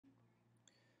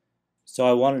So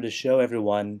I wanted to show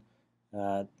everyone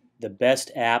uh, the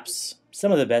best apps,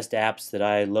 some of the best apps that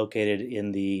I located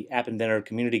in the App Inventor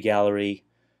Community Gallery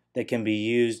that can be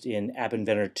used in App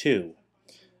Inventor 2.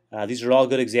 These are all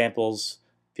good examples.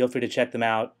 Feel free to check them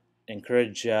out.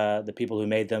 Encourage the people who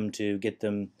made them to get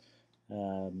them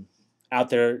um, out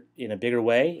there in a bigger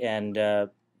way and to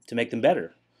make them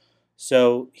better.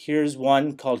 So here's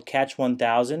one called Catch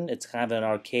 1000. It's kind of an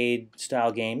arcade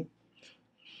style game.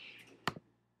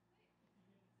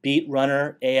 Beat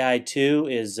Runner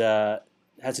AI2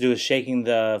 has to do with shaking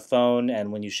the phone,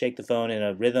 and when you shake the phone in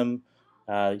a rhythm,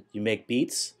 you make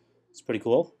beats. It's pretty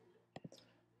cool.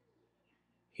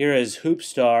 Here is Hoop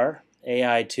Star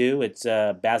AI2. It's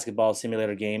a basketball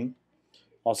simulator game,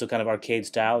 also kind of arcade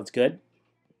style. It's good.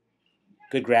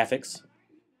 Good graphics.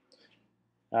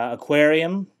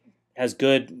 Aquarium has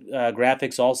good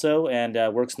graphics also and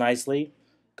works nicely.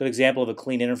 Good example of a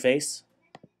clean interface.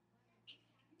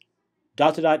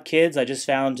 Dot Kids I just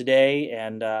found today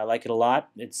and I like it a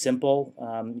lot. It's simple,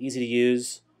 easy to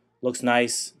use, looks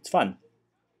nice, it's fun.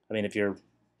 I mean, if you're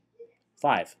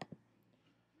 5.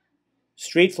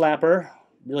 Street Flapper,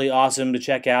 really awesome to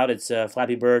check out. It's a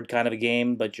Flappy Bird kind of a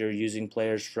game, but you're using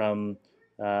players from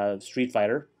Street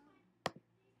Fighter.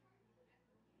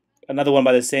 Another one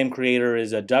by the same creator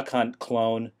is a Duck Hunt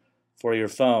clone for your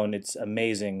phone. It's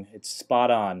amazing. It's spot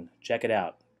on. Check it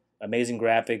out. Amazing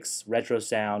graphics, retro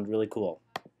sound, really cool.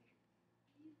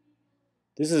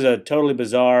 This is a totally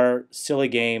bizarre, silly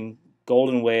game,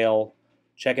 Golden Whale.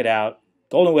 Check it out.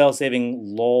 Golden Whale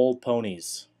saving LOL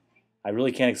ponies. I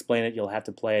really can't explain it. You'll have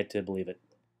to play it to believe it.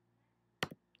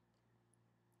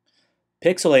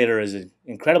 Pixelator is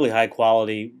incredibly high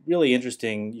quality, really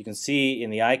interesting. You can see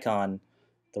in the icon,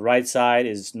 the right side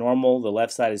is normal, the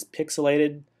left side is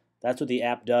pixelated. That's what the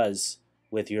app does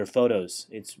with your photos.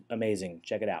 It's amazing.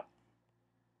 Check it out.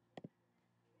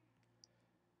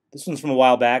 This one's from a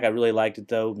while back. I really liked it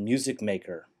though. Music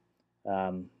Maker.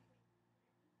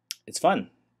 It's fun.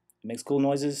 It makes cool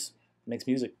noises. It makes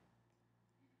music.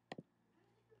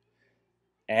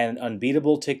 And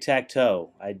Unbeatable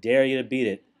Tic-Tac-Toe. I dare you to beat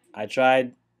it. I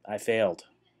tried. I failed.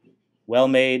 Well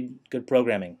made. Good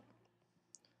programming.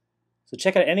 So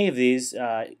check out any of these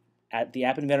at the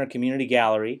App Inventor Community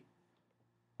Gallery.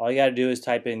 All you got to do is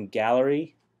type in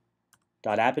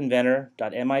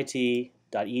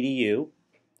gallery.appinventor.mit.edu.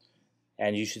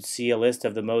 And you should see a list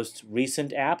of the most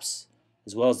recent apps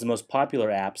as well as the most popular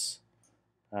apps.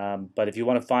 But if you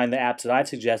want to find the apps that I've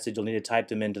suggested, you'll need to type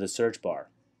them into the search bar.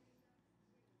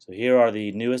 So here are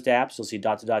the newest apps. You'll see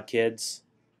Dot Kids,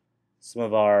 some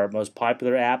of our most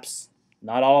popular apps.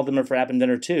 Not all of them are for App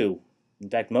Inventor 2. In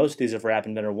fact, most of these are for App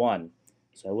Inventor 1.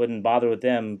 So I wouldn't bother with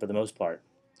them for the most part.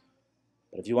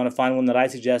 But if you want to find one that I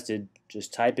suggested,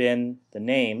 just type in the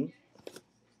name.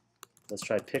 Let's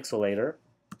try Pixelator.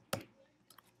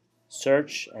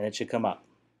 Search, and it should come up.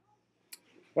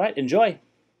 All right, enjoy.